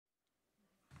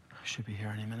Should be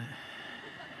here any minute.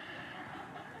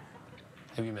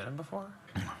 Have you met him before?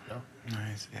 No. No,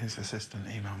 his assistant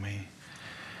emailed me.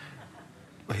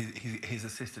 Well, his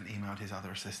assistant emailed his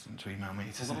other assistant to email me.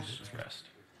 A little stressed.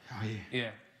 Are you?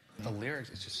 Yeah. The lyrics,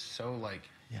 it's just so like.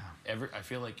 Yeah. I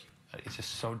feel like it's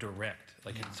just so direct.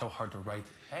 Like it's so hard to write.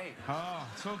 Hey. Oh,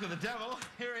 talk of the devil.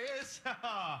 Here he is.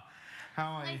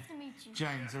 How are you? Nice to meet you.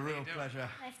 James, a real pleasure.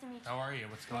 Nice to meet you. How are you?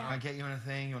 What's going Can I on? get you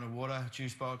anything? You want a water,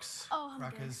 juice box, Oh, I'm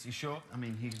crackers? good. You sure? I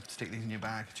mean, you can stick these in your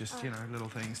bag. Just, you know, little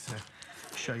things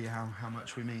to show you how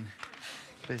much we mean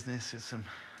business. It's some...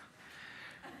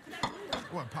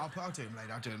 Well, I'll do them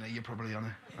later. I don't know. You're probably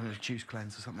on a juice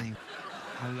cleanse or something.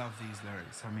 I love these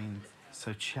lyrics. I mean,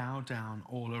 so chow down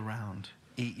all around.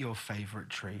 Eat your favourite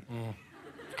treat.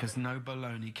 Because no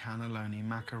bologna, cannelloni,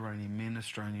 macaroni,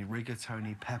 minestrone,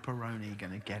 rigatoni, pepperoni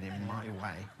gonna get in my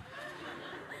way.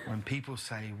 When people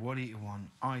say, what do you want?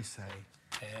 I say,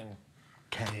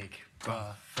 pancake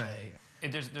buffet.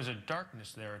 There's a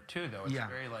darkness there too, though. It's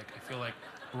very like, I feel like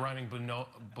rhyming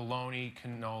bologna,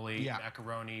 cannoli,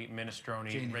 macaroni,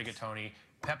 minestrone, rigatoni,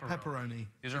 pepperoni.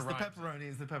 These are the pepperoni.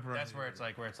 It's the pepperoni. That's where it's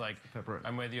like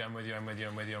I'm with you, I'm with you, I'm with you,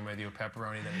 I'm with you, I'm with you.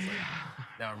 Pepperoni. Then it's like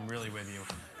now I'm really with you.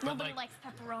 Nobody likes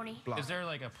pepperoni. Is there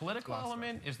like a political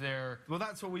element? Is there? Well,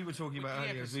 that's what we were talking about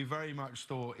earlier. We very much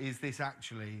thought, is it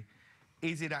actually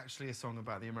a song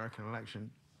about the American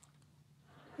election?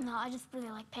 No, I just really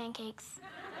like pancakes.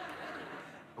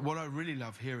 What I really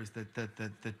love here is the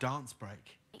dance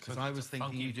break. Because I was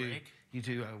thinking you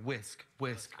do a whisk,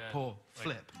 whisk, pour,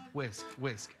 flip, whisk,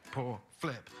 whisk, pour,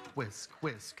 flip, whisk,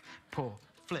 whisk, pour,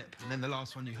 flip, and then the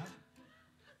last one you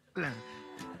Lennon,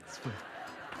 flip.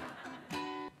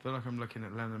 I feel like I'm looking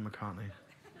at Lennon McCartney.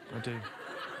 I do.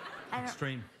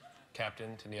 Extreme.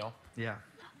 Captain to Neil. Yeah.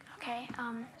 Okay.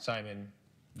 Simon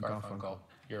Garfunkel.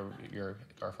 You're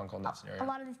Garfunkel in that scenario. A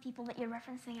lot of these people that you're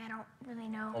referencing, I don't really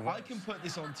know. Well, I can put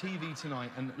this on TV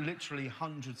tonight, and literally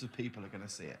hundreds of people are going to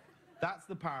see it. That's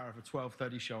the power of a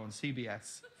 12:30 show on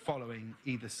CBS following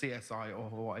either CSI or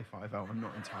Hawaii Five-0, I'm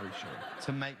not entirely sure,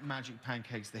 to make Magic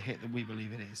Pancakes the hit that we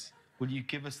believe it is. Will you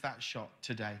give us that shot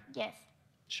today? Yes.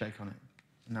 Shake on it.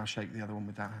 Now shake the other one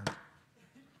with that hand.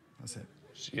 That's it.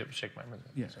 Yep, shake mine with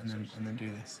it. Yeah, and then do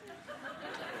this.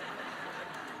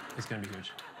 It's going to be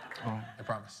huge. Oh. I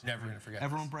promise. Never going to forget.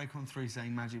 Everyone break on three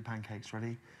saying Magic Pancakes.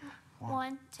 Ready?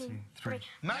 One, two, three.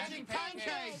 Magic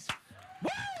Pancakes! Woo!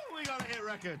 We got a hit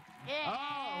record. Yeah. Oh,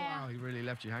 wow, he really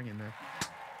left you hanging there.